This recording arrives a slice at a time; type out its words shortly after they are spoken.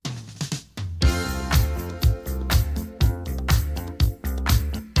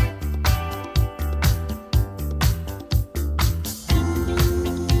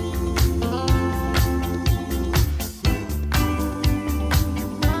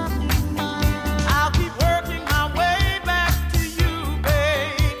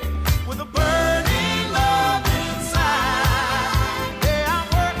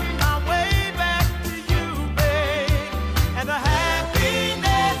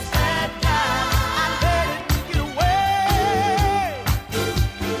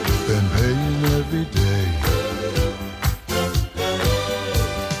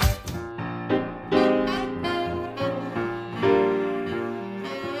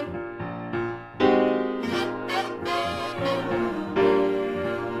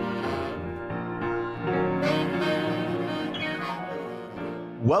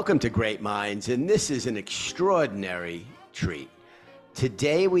Welcome to Great Minds, and this is an extraordinary treat.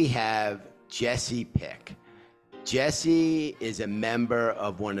 Today we have Jessie Peck. Jessie is a member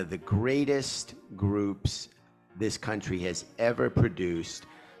of one of the greatest groups this country has ever produced.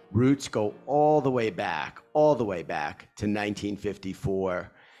 Roots go all the way back to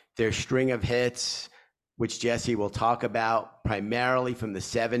 1954. Their string of hits, which Jessie will talk about, primarily from the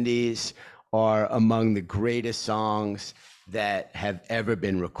 70s, are among the greatest songs that have ever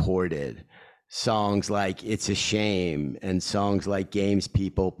been recorded. Songs like It's a Shame, and songs like Games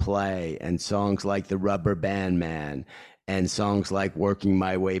People Play, and songs like The Rubber Band Man, and songs like Working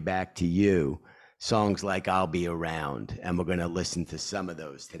My Way Back to You, songs like I'll Be Around. And we're going to listen to some of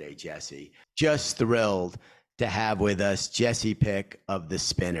those today, Jessie. Just thrilled to have with us Jessie Peck of the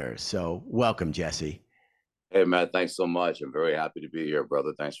Spinners. So welcome, Jessie. Hey, Matt, thanks so much. I'm very happy to be here,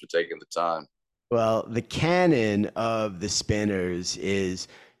 brother. Thanks for taking the time. Well, the canon of the Spinners is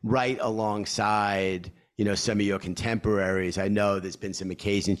right alongside, some of your contemporaries. I know there's been some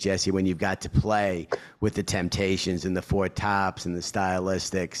occasions, Jessie, when you've got to play with the Temptations and the Four Tops and the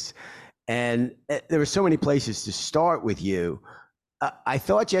Stylistics. And there were so many places to start with you. I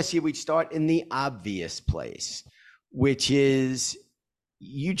thought, Jessie, we'd start in the obvious place, which is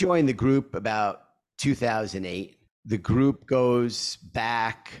you joined the group about 2008. The group goes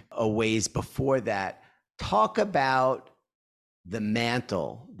back a ways before that. Talk about the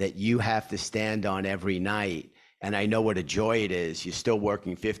mantle that you have to stand on every night. And I know what a joy it is. You're still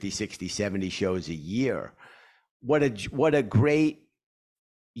working 50, 60, 70 shows a year. What a great,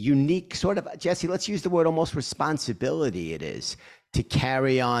 unique sort of, Jessie, let's use the word almost responsibility it is to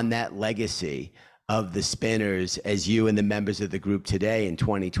carry on that legacy of the Spinners as you and the members of the group today in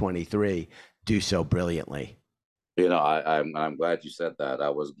 2023 do so brilliantly. I'm glad you said that. I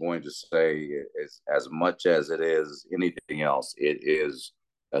was going to say, as much as it is anything else, it is,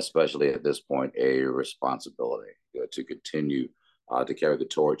 especially at this point, a responsibility to continue to carry the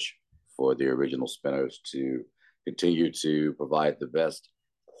torch for the original Spinners, to continue to provide the best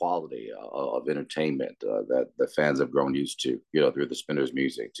quality of entertainment that the fans have grown used to, through the Spinners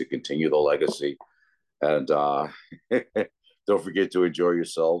music, to continue the legacy. And don't forget to enjoy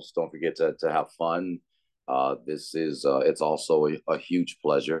yourselves. Don't forget to have fun. It's also a huge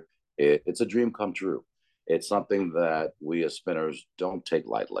pleasure. It's a dream come true. It's something that we as Spinners don't take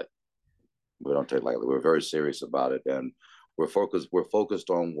lightly. We don't take lightly. We're very serious about it, and we're focused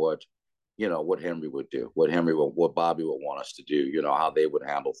on what Henry would do, what Bobby would want us to do. How they would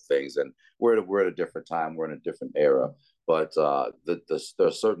handle things. And we're at a different time. We're in a different era. But there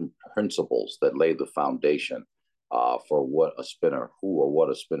are certain principles that lay the foundation for what a spinner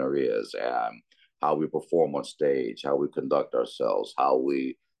is, and how we perform on stage, how we conduct ourselves, how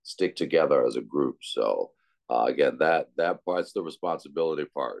we stick together as a group. So again, that part's the responsibility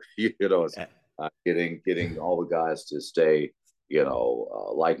part. Getting all the guys to stay,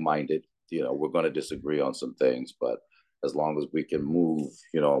 like-minded. We're going to disagree on some things, but as long as we can move,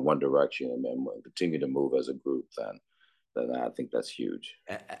 in one direction and continue to move as a group, then I think that's huge.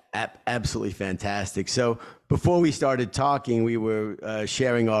 Absolutely fantastic. So before we started talking, we were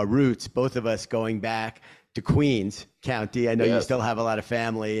sharing our roots, both of us going back to Queens County. I know You still have a lot of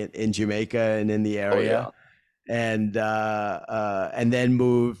family in Jamaica and in the area. Oh, yeah. And then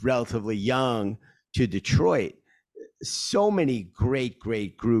moved relatively young to Detroit. So many great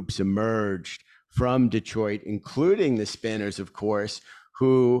groups emerged from Detroit, including the Spinners, of course,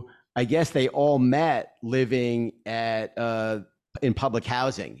 who I guess they all met living in public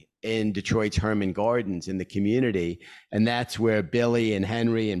housing in Detroit's Herman Gardens in the community. And that's where Billy and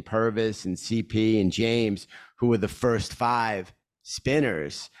Henry and Purvis and CP and James, who were the first 5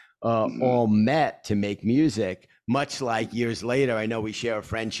 Spinners, all met to make music. Much like years later, I know we share a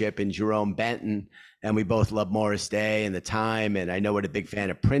friendship in Jerome Benton, and we both love Morris Day and The Time. And I know what a big fan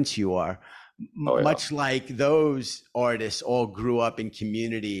of Prince you are. Oh, yeah. Much like those artists all grew up in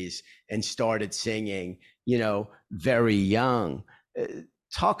communities and started singing, very young.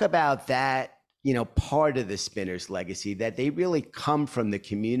 Talk about that, part of the Spinners' legacy, that they really come from the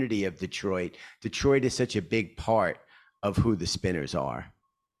community of Detroit. Detroit is such a big part of who the Spinners are.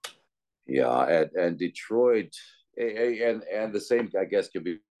 Yeah, and Detroit, and the same, I guess, could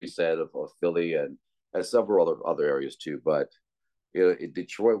be said of Philly and several other areas too. But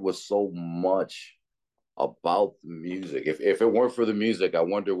Detroit was so much about the music. If it weren't for the music, I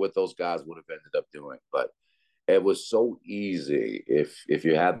wonder what those guys would have ended up doing. But it was so easy if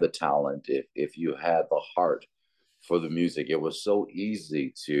you had the talent, if you had the heart for the music, it was so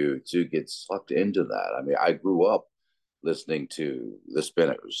easy to get sucked into that. I mean, I grew up listening to the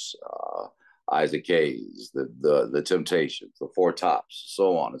Spinners. Isaac Hayes, the Temptations, the Four Tops,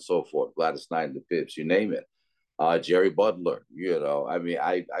 so on and so forth, Gladys Knight and the Pips, you name it. Jerry Butler, you know, I mean,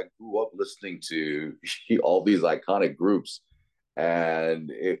 I grew up listening to all these iconic groups,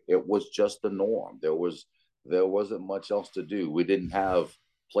 and it was just the norm. There wasn't much else to do. We didn't have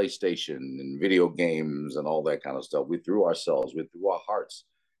PlayStation and video games and all that kind of stuff. We threw our hearts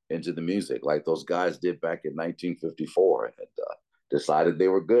into the music, like those guys did back in 1954, and decided they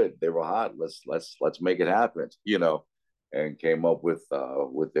were good, they were hot. Let's make it happen, you know, and came up with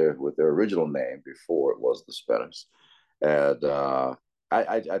their original name before it was the Spinners. And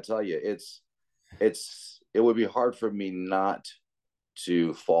I tell you, it would be hard for me not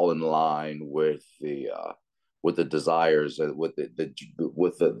to fall in line with the desires and with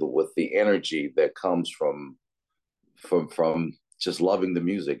the energy that comes from just loving the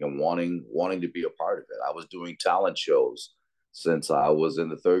music and wanting to be a part of it. I was doing talent shows since I was in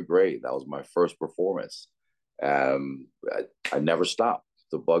the third grade. That was my first performance. I never stopped.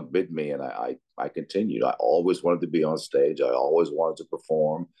 The bug bit me, and I continued. I always wanted to be on stage. I always wanted to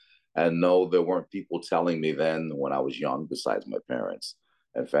perform. And no, there weren't people telling me then when I was young, besides my parents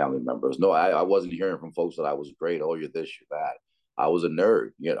and family members. No, I wasn't hearing from folks that I was great. Oh, you're this, you're that. I was a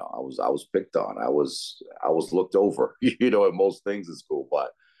nerd, you know. I was picked on. I was looked over, you know, at most things in school.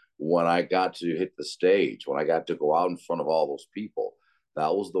 But when I got to hit the stage, when I got to go out in front of all those people,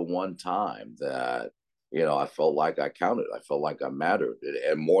 that was the one time that, you know, I felt like I counted. I felt like I mattered.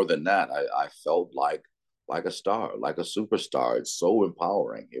 And more than that, I felt like a star, like a superstar. It's so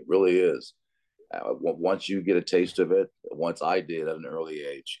empowering. It really is. Once you get a taste of it, once I did at an early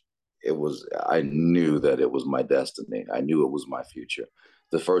age, I knew that it was my destiny. I knew it was my future.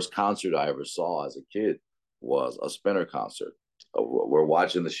 The first concert I ever saw as a kid was a Spinner concert. We're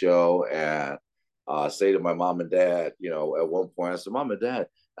watching the show, and I say to my mom and dad, you know, at one point I said, Mom and Dad,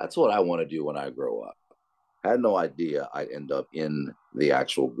 that's what I want to do when I grow up. I had no idea I'd end up in the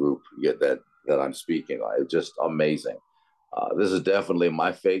actual group that I'm speaking. It's just amazing. This is definitely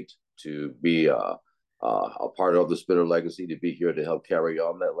my fate to be a part of the Spinner legacy, to be here to help carry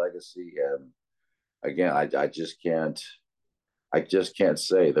on that legacy. And again, I just can't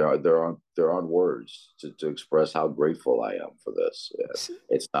say there aren't words to express how grateful I am for this.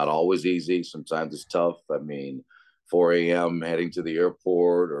 It's not always easy. Sometimes it's tough. I mean, 4 a.m. heading to the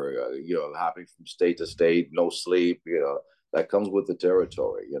airport, or you know, hopping from state to state, no sleep. You know, that comes with the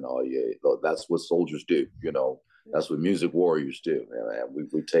territory. You know, that's what soldiers do. You know, that's what music warriors do. And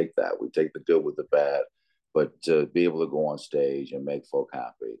we take that. We take the good with the bad. But to be able to go on stage and make folk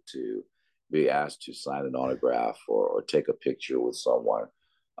happy, to be asked to sign an autograph or take a picture with someone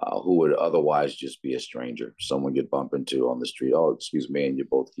who would otherwise just be a stranger, someone you'd bump into on the street. Oh, excuse me, and you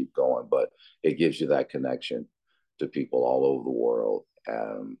both keep going. But it gives you that connection to people all over the world.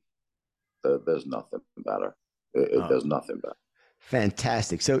 And there's nothing better. There's nothing better.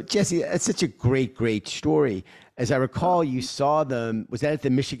 Fantastic. So, Jessie, that's such a great story. As I recall, you saw them, was that at the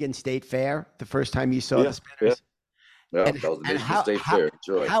Michigan State Fair, the first time you saw the Spinners? Yeah, that was the Michigan State Fair.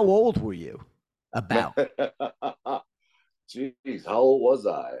 Detroit. How old were you? About? Jeez, how old was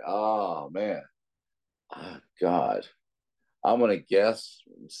I? Oh, man. Oh, God. I'm going to guess,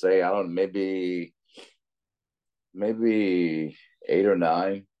 say, I don't know, maybe 8 or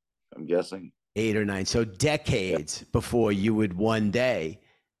 9, I'm guessing. 8 or 9. So decades before you would one day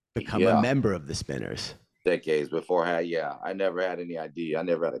become a member of the Spinners. Decades before, I never had any idea. I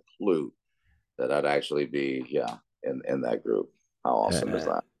never had a clue that I'd actually be, in that group. How awesome is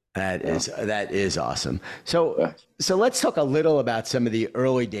that? That is awesome. So let's talk a little about some of the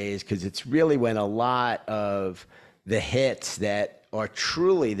early days, because it's really when a lot of the hits that are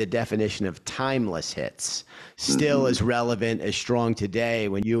truly the definition of timeless hits still as relevant, as strong today,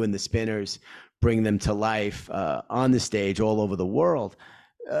 when you and the Spinners bring them to life on the stage all over the world.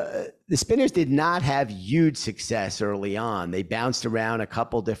 The Spinners did not have huge success early on. They bounced around a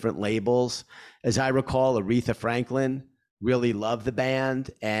couple different labels. As I recall, Aretha Franklin really loved the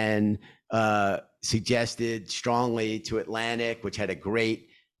band and suggested strongly to Atlantic, which had a great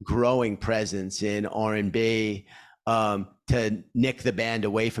growing presence in R&B, to nick the band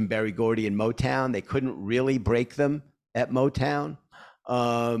away from Berry Gordy and Motown. They couldn't really break them at Motown.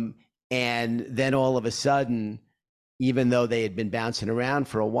 And then all of a sudden, even though they had been bouncing around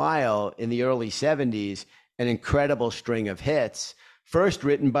for a while, in the early 70s, an incredible string of hits, first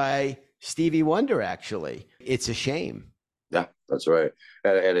written by Stevie Wonder, actually. It's a Shame. Yeah, that's right.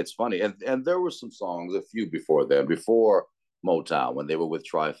 And it's funny. And there were some songs, a few before then, before Motown, when they were with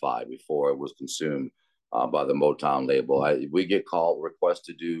Tri-Fi, before it was consumed by the Motown label. We get called, requests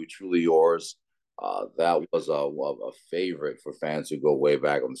to do Truly Yours. That was a favorite for fans who go way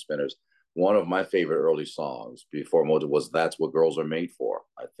back on the Spinners. one of my favorite early songs before Mojo was "That's What Girls Are Made For."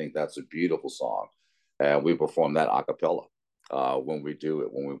 I think that's a beautiful song, and we perform that a cappella when we do it,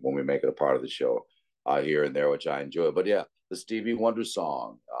 when we make it a part of the show here and there, which I enjoy. But yeah, the Stevie Wonder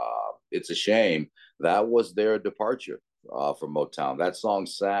song, "It's a Shame," that was their departure from Motown. That song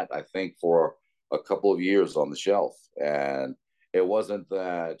sat, I think, for a couple of years on the shelf, and it wasn't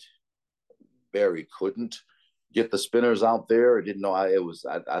that Barry couldn't get the spinners out there. I didn't know how it was.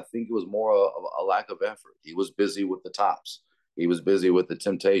 I think it was more a lack of effort. He was busy with the Tops. He was busy with the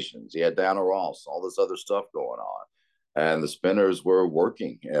Temptations. He had Diana Ross, all this other stuff going on. And the spinners were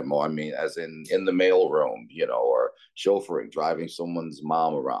working. I mean, as in the mailroom, or chauffeuring, driving someone's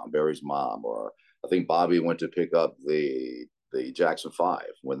mom around, Barry's mom, or I think Bobby went to pick up the Jackson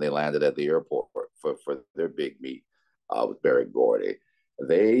Five when they landed at the airport for their big meet with Barry Gordy.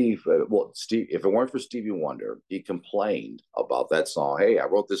 Steve, if it weren't for Stevie Wonder, he complained about that song. Hey, I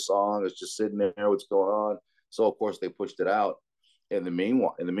wrote this song. It's just sitting there. What's going on? So of course they pushed it out. In the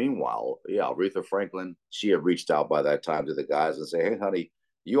meanwhile, yeah, Aretha Franklin, she had reached out by that time to the guys and say, "Hey, honey,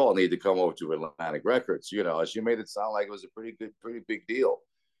 you all need to come over to Atlantic Records." She made it sound like it was a pretty big deal.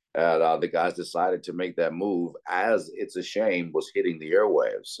 And the guys decided to make that move as "It's a Shame" was hitting the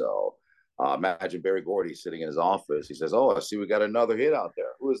airwaves. So imagine Barry Gordy sitting in his office. He says, "Oh, I see we got another hit out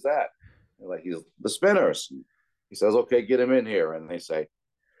there. Who is that?" He's the Spinners. He says, "Okay, get him in here." And they say,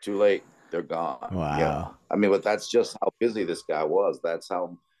 "Too late. They're gone." Wow. I mean, but that's just how busy this guy was. That's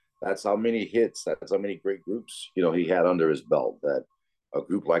how many hits. That's how many great groups he had under his belt. That a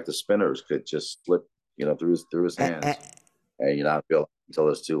group like the Spinners could just slip through his hands, and not feel until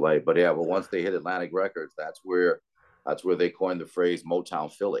it's too late. But yeah, but once they hit Atlantic Records, that's where they coined the phrase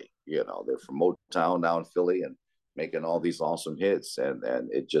Motown Philly. They're from Motown down Philly and making all these awesome hits, and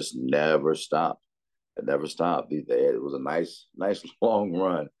it just never stopped. It never stopped. It was a nice long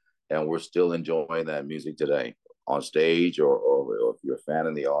run, and we're still enjoying that music today on stage or if you're a fan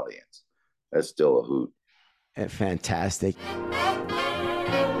in the audience. That's still a hoot. Fantastic.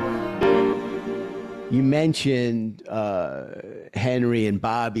 You mentioned Henry and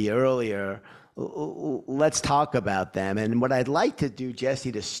Bobby earlier. Let's talk about them. And what I'd like to do,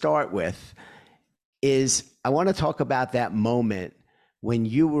 Jessie, to start with is I want to talk about that moment when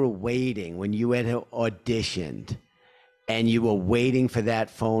you were waiting, when you had auditioned and you were waiting for that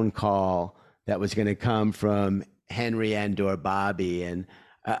phone call that was going to come from Henry and or Bobby. And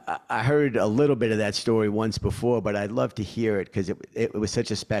I heard a little bit of that story once before, but I'd love to hear it because it was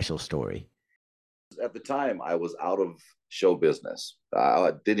such a special story. At the time, I was out of show business.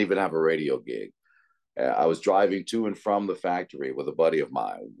 I didn't even have a radio gig. I was driving to and from the factory with a buddy of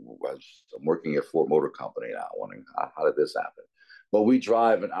mine. I'm working at Ford Motor Company now, wondering how did this happen? But we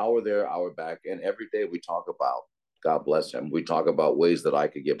drive an hour there, hour back, and every day we talk about, God bless him, we talk about ways that I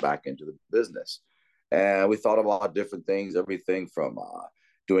could get back into the business. And we thought about different things, everything from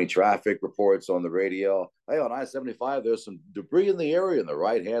doing traffic reports on the radio. Hey, on I-75, there's some debris in the area in the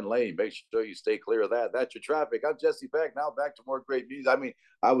right-hand lane. Make sure you stay clear of that. That's your traffic. I'm Jessie Peck. Now back to more great music. I mean,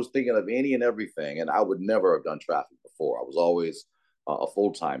 I was thinking of any and everything, and I would never have done traffic before. I was always a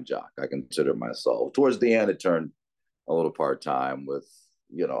full-time jock, I consider myself. Towards the end, it turned a little part-time with,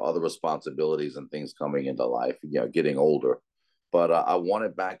 other responsibilities and things coming into life, getting older. But I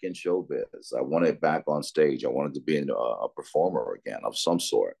wanted back in showbiz. I wanted back on stage. I wanted to be a performer again of some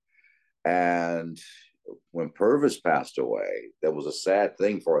sort. And when Purvis passed away, that was a sad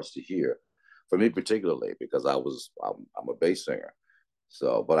thing for us to hear, for me particularly, because I'm a bass singer.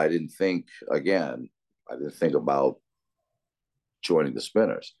 So, but I didn't think about joining the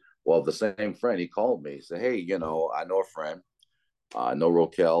Spinners. Well, the same friend, he called me. He said, "Hey, I know a friend. I know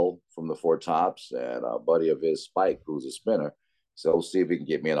Roquel from the Four Tops and a buddy of his, Spike, who's a spinner. So we'll see if he can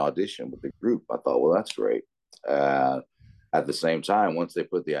get me an audition with the group." I thought, well, that's great. At the same time, once they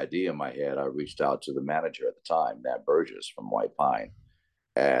put the idea in my head, I reached out to the manager at the time, Nat Burgess from White Pine.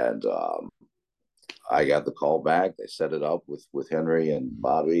 And I got the call back. They set it up with Henry and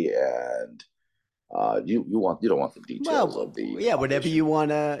Bobby. And you don't want the details of the yeah, whatever audition.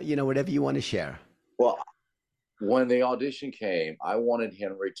 whatever you want to share. Well, when the audition came, I wanted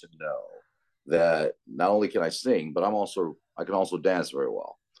Henry to know that not only can I sing, but I can also dance very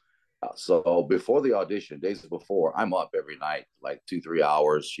well. So before the audition, days before, I'm up every night, like 2-3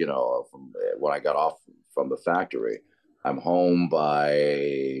 hours, from when I got off from the factory. I'm home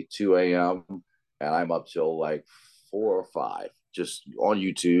by 2 a.m. and I'm up till like 4 or 5, just on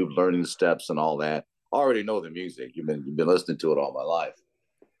YouTube, learning the steps and all that. I already know the music. You've been listening to it all my life.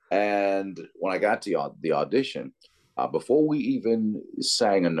 And when I got to the audition, before we even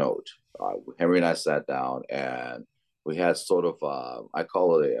sang a note, Henry and I sat down and we had sort of I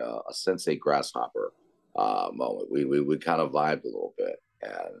call it a sensei grasshopper moment. We kind of vibed a little bit,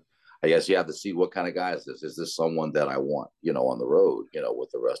 and I guess you have to see what kind of guy is this. Is this someone that I want, on the road,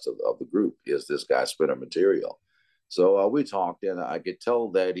 with the rest of the group? Is this guy spinner material? So we talked, and I could tell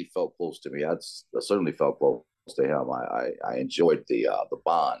that he felt close to me. I certainly felt close to him. I enjoyed the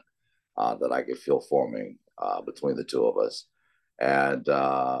bond that I could feel forming between the two of us. And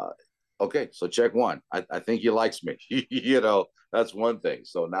okay, so check one. I think he likes me. That's one thing.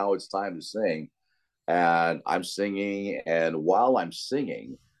 So now it's time to sing, and I'm singing, and while I'm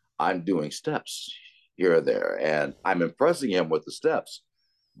singing, I'm doing steps here or there, and I'm impressing him with the steps.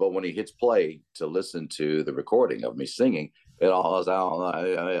 But when he hits play to listen to the recording of me singing,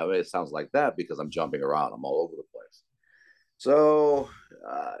 it sounds like that because I'm jumping around. I'm all over the place. So,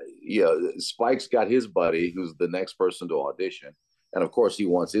 Spike's got his buddy, who's the next person to audition. And of course, he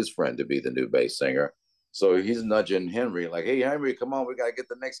wants his friend to be the new bass singer. So he's nudging Henry, like, hey, Henry, come on, we got to get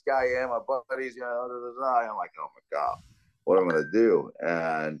the next guy in. My buddies, I'm like, oh my God, what am I going to do?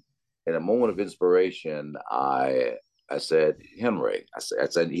 And in a moment of inspiration, I said, Henry, I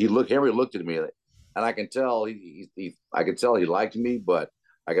said, Henry looked at me, and I can tell I could tell he liked me, but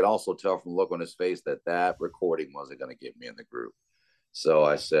I could also tell from the look on his face that recording wasn't going to get me in the group. So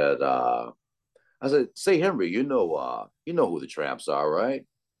I said, say, Henry, you know who the Tramps are, right?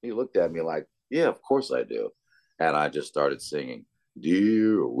 He looked at me like, yeah, of course I do. And I just started singing,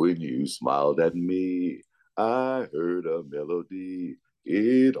 dear, when you smiled at me, I heard a melody.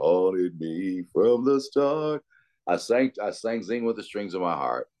 It haunted me from the start. I sang Zing with the Strings of My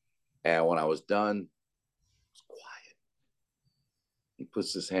Heart. And when I was done, it was quiet. He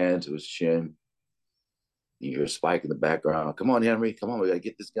puts his hand to his chin. You hear Spike in the background. Come on, Henry. Come on. We got to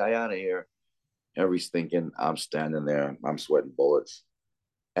get this guy out of here. Henry's thinking. I'm standing there. I'm sweating bullets.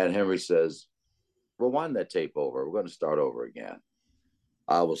 And Henry says, rewind that tape over. We're going to start over again.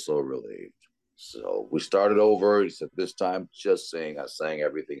 I was so relieved. So we started over. He said, this time, just sing. I sang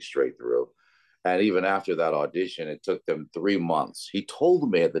everything straight through. And even after that audition, it took them 3 months. He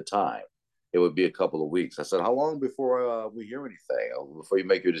told me at the time it would be a couple of weeks. I said, how long before we hear anything, before you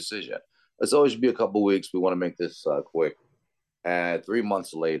make your decision? It's always be a couple of weeks. We want to make this quick. And 3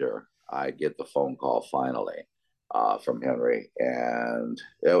 months later, I get the phone call finally from Henry. And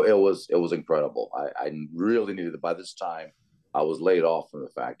it was incredible. I really needed it. By this time, I was laid off from the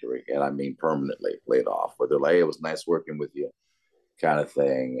factory, and I mean permanently laid off. Where they're like, hey, it was nice working with you, kind of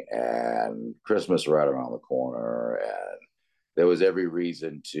thing. And Christmas right around the corner, and there was every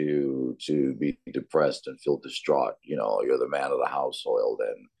reason to be depressed and feel distraught. You're the man of the household,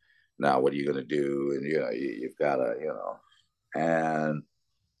 and now what are you going to do? And you've got to, and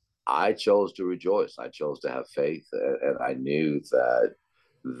I chose to rejoice. I chose to have faith, and I knew that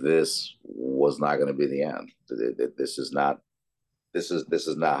this was not going to be the end. This is not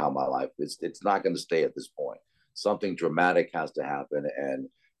how my life. It's not going to stay at this point. Something dramatic has to happen, and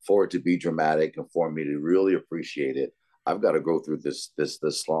for it to be dramatic and for me to really appreciate it, I've got to go through this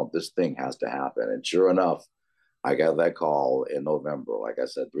slump. This thing has to happen. And sure enough, I got that call in November. Like I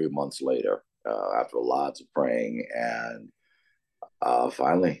said, 3 months later, after lots of praying, and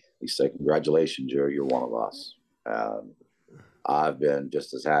finally, he said, "Congratulations, you're one of us." And I've been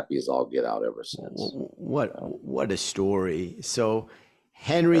just as happy as I'll get out ever since. What a story. So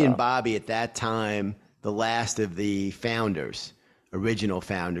Henry and Bobby at that time, the last of the founders, original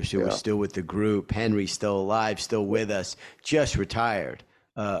founders who were still with the group. Henry still alive, still with us, just retired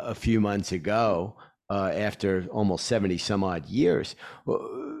a few months ago after almost 70 some odd years.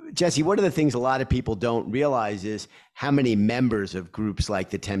 Jessie, one of the things a lot of people don't realize is how many members of groups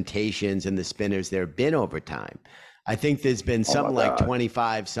like the Temptations and the Spinners there have been over time. I think there's been something like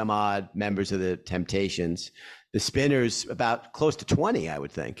 25 some odd members of the Temptations. The Spinners, about close to 20, I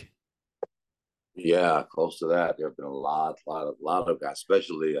would think. Yeah, close to that. There have been a lot of guys,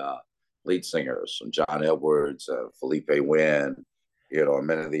 especially lead singers, John Edwards, Felipe Wynn, and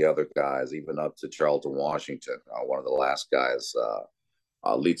many of the other guys, even up to Charlton Washington, one of the last guys,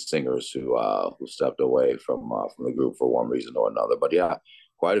 lead singers who stepped away from the group for one reason or another. But yeah,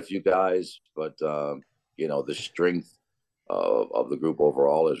 quite a few guys. But the strength of the group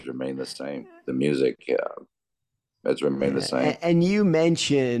overall has remained the same. The music has remained the same. And you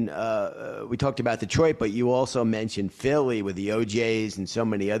mentioned, we talked about Detroit, but you also mentioned Philly, where the OJs and so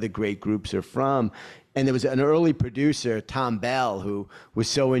many other great groups are from. And there was an early producer, Tom Bell, who was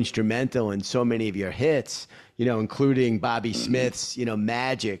so instrumental in so many of your hits, including Bobby Smith's,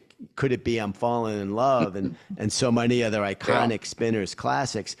 Magic, Could It Be I'm Falling in Love, and so many other iconic Spinners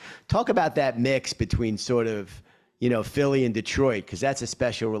classics. Talk about that mix between sort of, Philly and Detroit, because that's a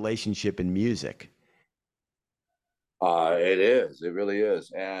special relationship in music. It is. It really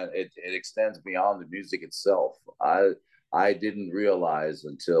is, and it extends beyond the music itself. I didn't realize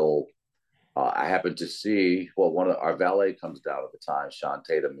until I happened to see. Well, one of our valet comes down at the time, Sean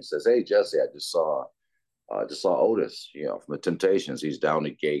Tatum, and says, "Hey Jesse, I just saw Otis, from the Temptations. He's down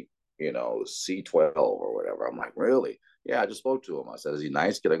the gate, C12 or whatever." I'm like, "Really?" "Yeah, I just spoke to him." I said, "Is he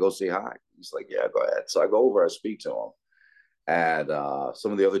nice? Can I go say hi?" He's like, "Yeah, go ahead." So I go over, I speak to him, and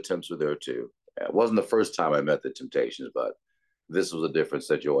some of the other Temps were there too. It wasn't the first time I met the Temptations, but this was a different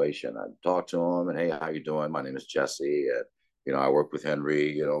situation. I talked to him, and, "Hey, how you doing? My name is Jesse, and I work with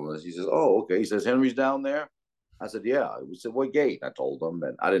Henry." He says, "Oh, okay." He says, "Henry's down there?" I said, "Yeah." He said, "What gate?" I told him,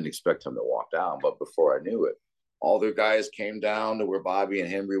 and I didn't expect him to walk down, but before I knew it, all their guys came down to where Bobby and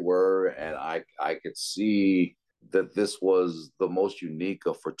Henry were, and I could see that this was the most unique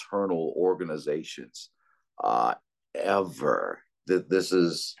of fraternal organizations uh, ever. That this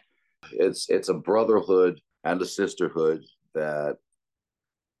is it's a brotherhood and a sisterhood that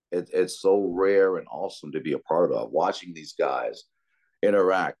it's so rare and awesome to be a part of. Watching these guys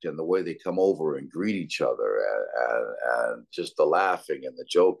interact and the way they come over and greet each other, and just the laughing and the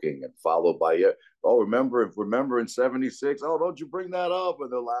joking, and followed by, "Yeah, oh, remember in '76, oh, don't you bring that up,"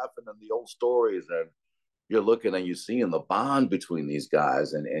 and they're laughing and the old stories, and you're looking and you're seeing the bond between these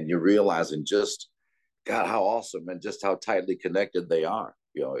guys, and you're realizing just, God, how awesome and just how tightly connected they are.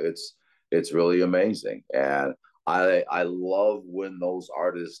 It's really amazing, and I love when those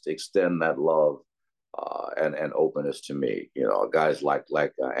artists extend that love and openness to me. Guys like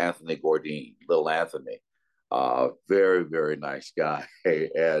Anthony Bourdain, Little Anthony, very very nice guy,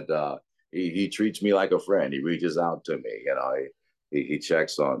 and he treats me like a friend. He reaches out to me. He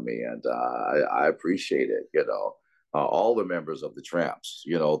checks on me, and I appreciate it. All the members of the Tramps,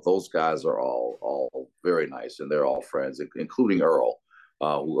 those guys are all very nice, and they're all friends, including Earl.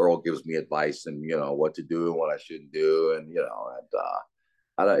 Who Earl gives me advice and what to do and what I shouldn't do,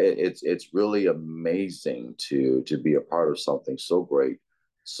 it's really amazing to be a part of something so great,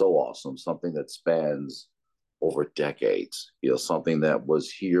 so awesome, something that spans over decades. Something that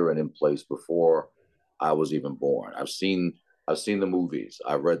was here and in place before I was even born. I've seen the movies,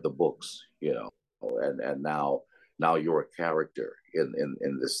 I've read the books, and now you're a character in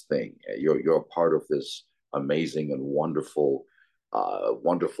this thing. You're a part of this amazing and wonderful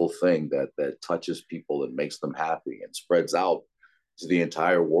thing that touches people and makes them happy and spreads out to the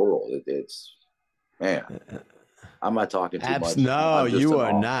entire world. It's man. I'm not talking too much. No, I'm just you in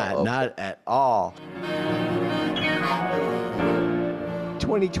are awe not, of. not at all.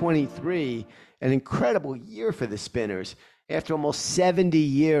 2023, an incredible year for the Spinners. After almost 70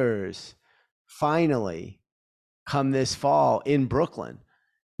 years, finally, come this fall in Brooklyn,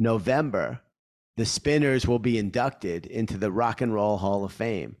 November, the Spinners will be inducted into the Rock and Roll Hall of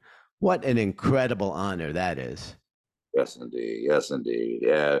Fame. What an incredible honor that is. Yes, indeed. Yes, indeed.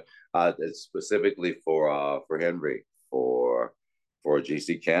 Yeah. It's specifically for Henry, for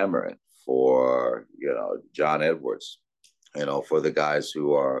GC Cameron, for John Edwards, for the guys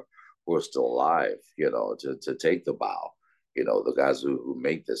who are still alive, to take the bow, the guys who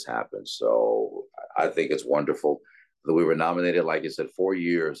make this happen. So I think it's wonderful that we were nominated, like I said, 4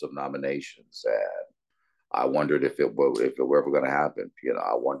 years of nominations, and I wondered if it were ever going to happen.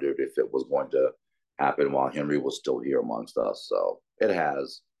 I wondered if it was going to happen while Henry was still here amongst us. So it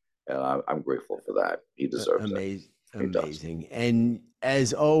has, and I'm grateful for that. He deserves it. Amazing. He does. Amazing. And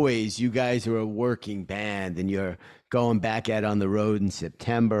as always, you guys are a working band and you're going back out on the road in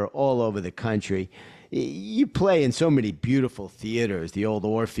September all over the country. You play in so many beautiful theaters, the old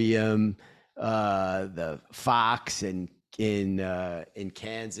Orpheum, the Fox in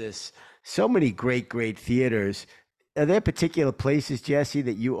Kansas. So many great theaters. Are there particular places, Jesse,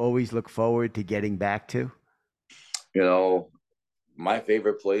 that you always look forward to getting back to? You know, my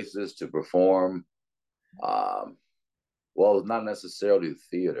favorite places to perform, um, well, not necessarily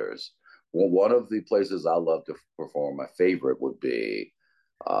theaters. Well, one of the places I love to perform, my favorite would be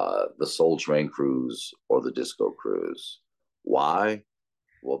the Soul Train Cruise or the Disco Cruise. Why?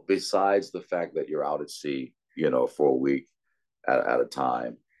 Well, besides the fact that you're out at sea, for a week at a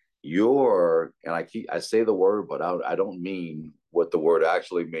time, and I say the word, but I don't mean what the word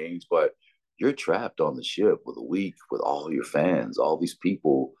actually means, but you're trapped on the ship with a week with all your fans, all these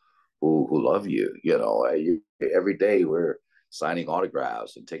people who love you. Every day we're signing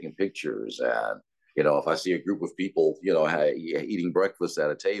autographs and taking pictures, and if I see a group of people, eating breakfast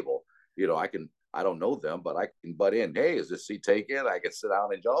at a table, I don't know them, but I can butt in. "Hey, is this seat taken?" I can sit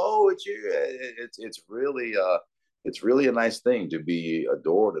down and go, "Oh, it's you." It's really it's really a nice thing to be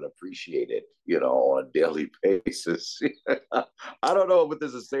adored and appreciated, on a daily basis. I don't know what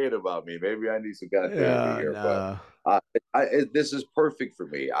this is saying about me. Maybe I need some kind of therapy Yeah, here, but no. this is perfect for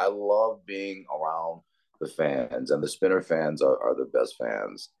me. I love being around the fans, and the Spinner fans are the best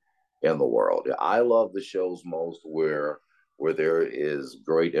fans in the world. I love the shows most where there is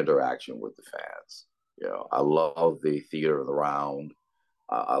great interaction with the fans. I love the theater of the round.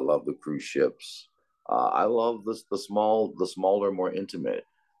 I love the cruise ships. I love the smaller, more intimate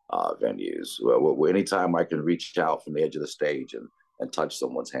venues. Anytime I can reach out from the edge of the stage and touch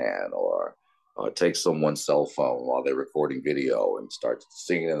someone's hand, or take someone's cell phone while they're recording video and start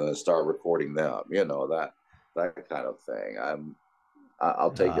singing and then start recording them. That kind of thing.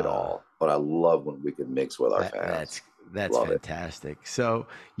 I'll take it Uh, all. But I love when we can mix with our that, fans. that's Love it. fantastic. So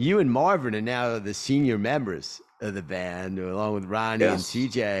you and Marvin are now the senior members of the band, along with Ronnie and Yes.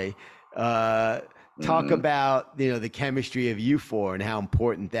 CJ. Uh, Talk Mm-hmm. about the chemistry of you four and how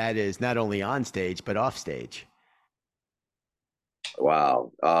important that is, not only on stage but off stage.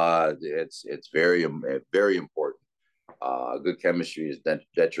 Wow. It's very important. Good chemistry is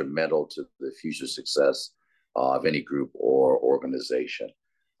detrimental to the future success of any group or organization.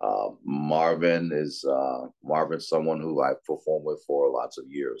 Marvin's someone who I've performed with for lots of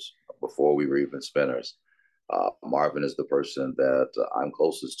years before we were even Spinners. Marvin is the person that I'm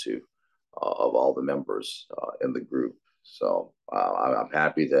closest to of all the members in the group. So I'm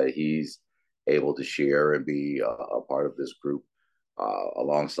happy that he's able to share and be a part of this group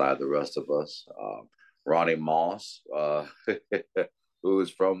alongside the rest of us. Ronnie Moss, who is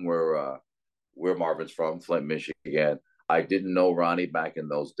from where Marvin's from, Flint, Michigan. I didn't know Ronnie back in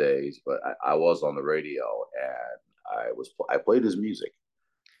those days, but I was on the radio and I played his music.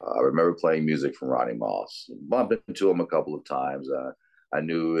 I remember playing music from Ronnie Moss. Bumped into him a couple of times. I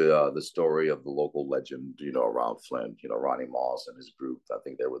knew the story of the local legend, around Flint. Ronnie Moss and his group. I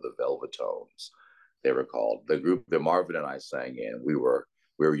think they were the Velvetones. They were called the group that Marvin and I sang in. We were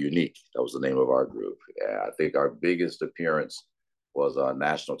unique. That was the name of our group. And I think our biggest appearance was a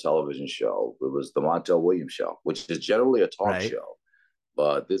national television show. It was the Montel Williams Show, which is generally a talk Right. show.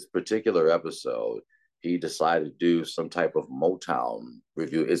 But this particular episode, he decided to do some type of Motown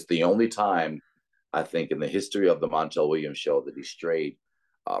review. It's the only time, I think, in the history of the Montel Williams Show that he strayed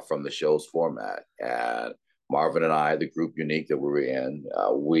from the show's format. And Marvin and I, the group Unique that we were in,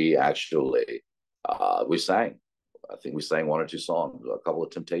 we actually we sang. I think we sang one or two songs, a couple of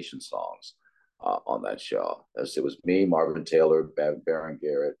Temptation songs on that show. It was me, Marvin Taylor, Baron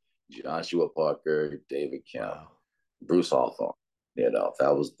Garrett, Joshua Parker, David Kemp, Wow. Bruce Hawthorne.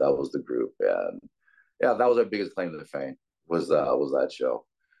 That was the group, and yeah, that was our biggest claim to fame was that show,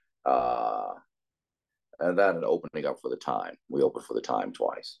 uh, and then opening up for the Time. We opened for the Time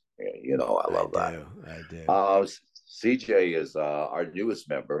twice. I I love that. do. I do. CJ is our newest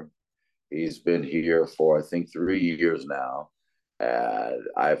member. He's been here for I think 3 years now, and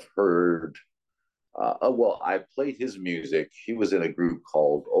I've heard. Well, I played his music. He was in a group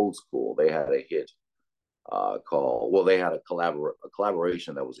called Old School. They had a hit called. Well, they had a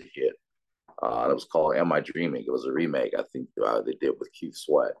collaboration that was a hit. It was called "Am I Dreaming?" It was a remake, I think, they did with Keith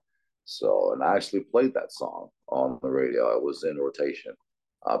Sweat. So, and I actually played that song on the radio. It was in rotation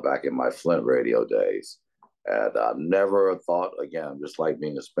back in my Flint radio days. And I never thought, again, just like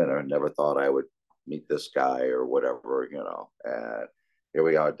being a spinner, never thought I would meet this guy or whatever. And here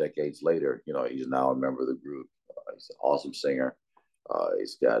we are decades later. He's now a member of the group. He's an awesome singer.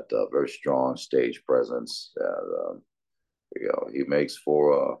 He's got a very strong stage presence. And, he makes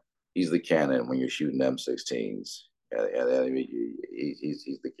for, he's the cannon when you're shooting M16s. And I mean,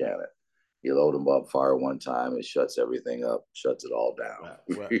 he's the cannon. You load him up, fire one time, it shuts everything up, shuts it all down.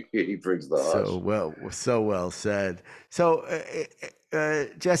 Well, He brings the hush. so well said. So,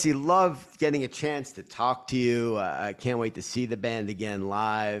 Jesse, love getting a chance to talk to you. I can't wait to see the band again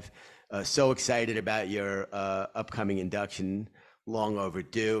live. So excited about your upcoming induction, long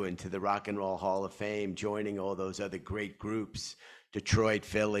overdue, into the Rock and Roll Hall of Fame, joining all those other great groups, Detroit,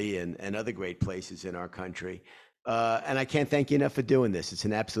 Philly, and other great places in our country. And I can't thank you enough for doing this. It's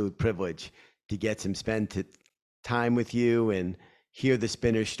an absolute privilege to get some time with you and hear the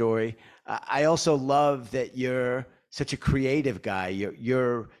Spinner story. I also love that you're such a creative guy.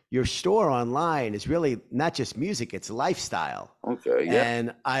 Your store online is really not just music; it's lifestyle. Okay, yeah.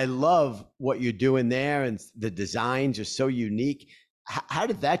 And I love what you're doing there, and the designs are so unique. How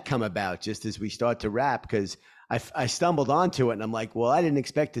did that come about? Just as we start to wrap, because I stumbled onto it and I'm like, well, I didn't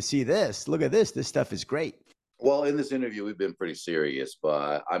expect to see this. Look at this. This stuff is great. Well, in this interview, we've been pretty serious,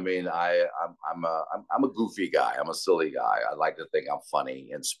 but I mean, I'm a goofy guy. I'm a silly guy. I like to think I'm funny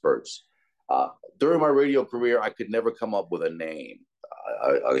in spurts. During my radio career, I could never come up with a name,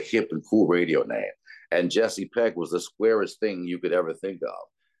 a hip and cool radio name. And Jessie Peck was the squarest thing you could ever think of.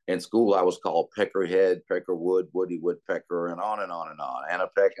 In school, I was called Peckerhead, Peckerwood, Woody Woodpecker, and on and on and on. And a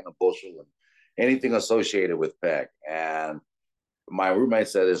peck and a bushel and anything associated with Peck. And my roommate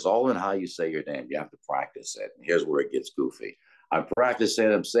said, it's all in how you say your name. You have to practice it. And here's where it gets goofy. I'm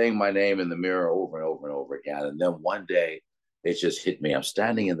practicing, I'm saying my name in the mirror over and over and over again. And then one day, it just hit me. I'm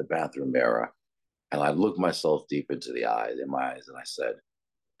standing in the bathroom mirror, and I looked myself deep into my eyes, and I said,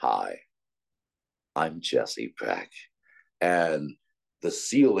 hi, I'm Jessie Peck. And the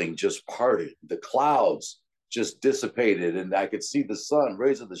ceiling just parted. The clouds just dissipated, and I could see the sun,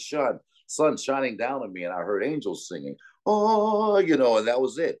 rays of the sun shining down on me, and I heard angels singing, oh, and that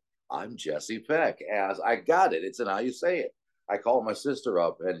was it. I'm Jessie Peck. And I got it. It's in how you say it. I called my sister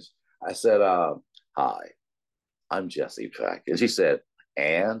up, and I said, hi, I'm Jessie Peck. And she said,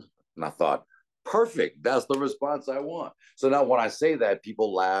 and I thought, perfect. That's the response I want. So now when I say that,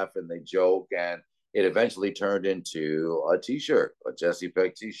 people laugh and they joke, and it eventually turned into a t-shirt, a Jessie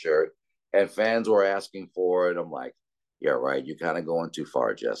Peck t-shirt, and fans were asking for it. I'm like, yeah, right. You're kind of going too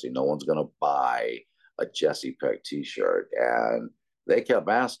far, Jessie. No one's going to buy a Jessie Peck t-shirt. And they kept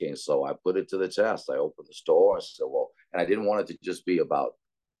asking. So I put it to the test. I opened the store. I said, well, and I didn't want it to just be about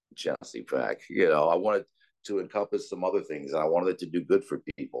Jessie Peck. I wanted to encompass some other things, and I wanted it to do good for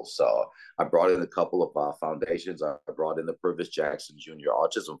people. So I brought in a couple of foundations. I brought in the Purvis Jackson Jr.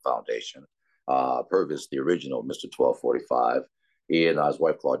 Autism Foundation. Purvis, the original, Mr. 1245. He and his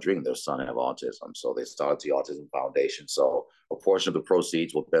wife Claudine, their son, have autism. So they started the Autism Foundation. So a portion of the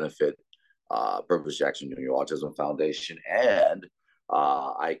proceeds will benefit Purvis Jackson Jr. Autism Foundation. And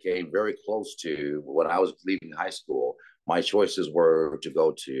I came very close to, when I was leaving high school, my choices were to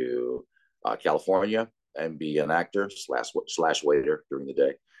go to California and be an actor slash waiter during the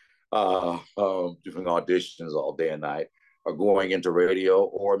day, doing auditions all day and night, or going into radio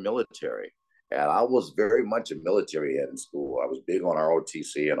or military. And I was very much a military head in school. I was big on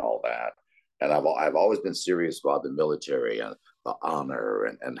ROTC and all that. And I've always been serious about the military and the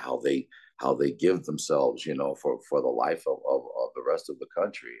honor and how they give themselves, for the life of the rest of the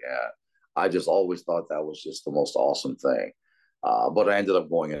country. And I just always thought that was just the most awesome thing. But I ended up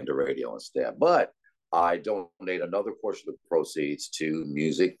going into radio instead. But I donate another portion of the proceeds to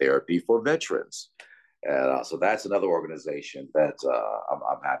music therapy for veterans. And so that's another organization that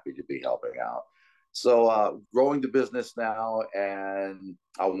I'm happy to be helping out. So growing the business now, and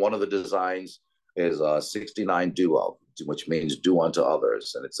one of the designs is 69 Do, which means do unto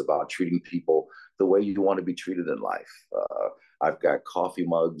others. And it's about treating people the way you want to be treated in life. I've got coffee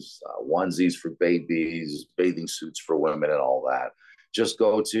mugs, onesies for babies, bathing suits for women, and all that. Just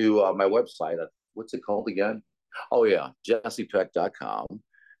go to my website. What's it called again? Oh, yeah, jessiepeck.com.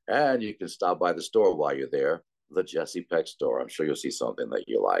 And you can stop by the store while you're there, the Jessie Peck store. I'm sure you'll see something that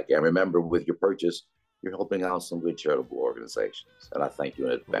you like. And remember, with your purchase, you're helping out some good charitable organizations. And I thank you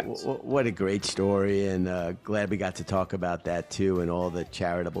in advance. What a great story. And glad we got to talk about that, too, and all the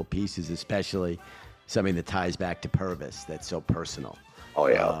charitable pieces, especially something that ties back to Purvis that's so personal. Oh,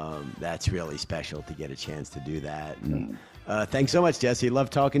 yeah. That's really special to get a chance to do that. And thanks so much, Jessie.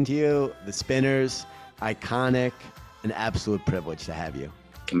 Love talking to you. The Spinners, iconic, an absolute privilege to have you.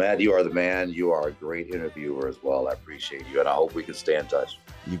 Matt, you are the man. You are a great interviewer as well. I appreciate you, and I hope we can stay in touch.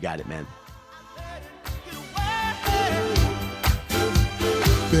 You got it, man.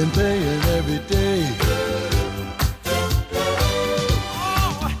 Been paying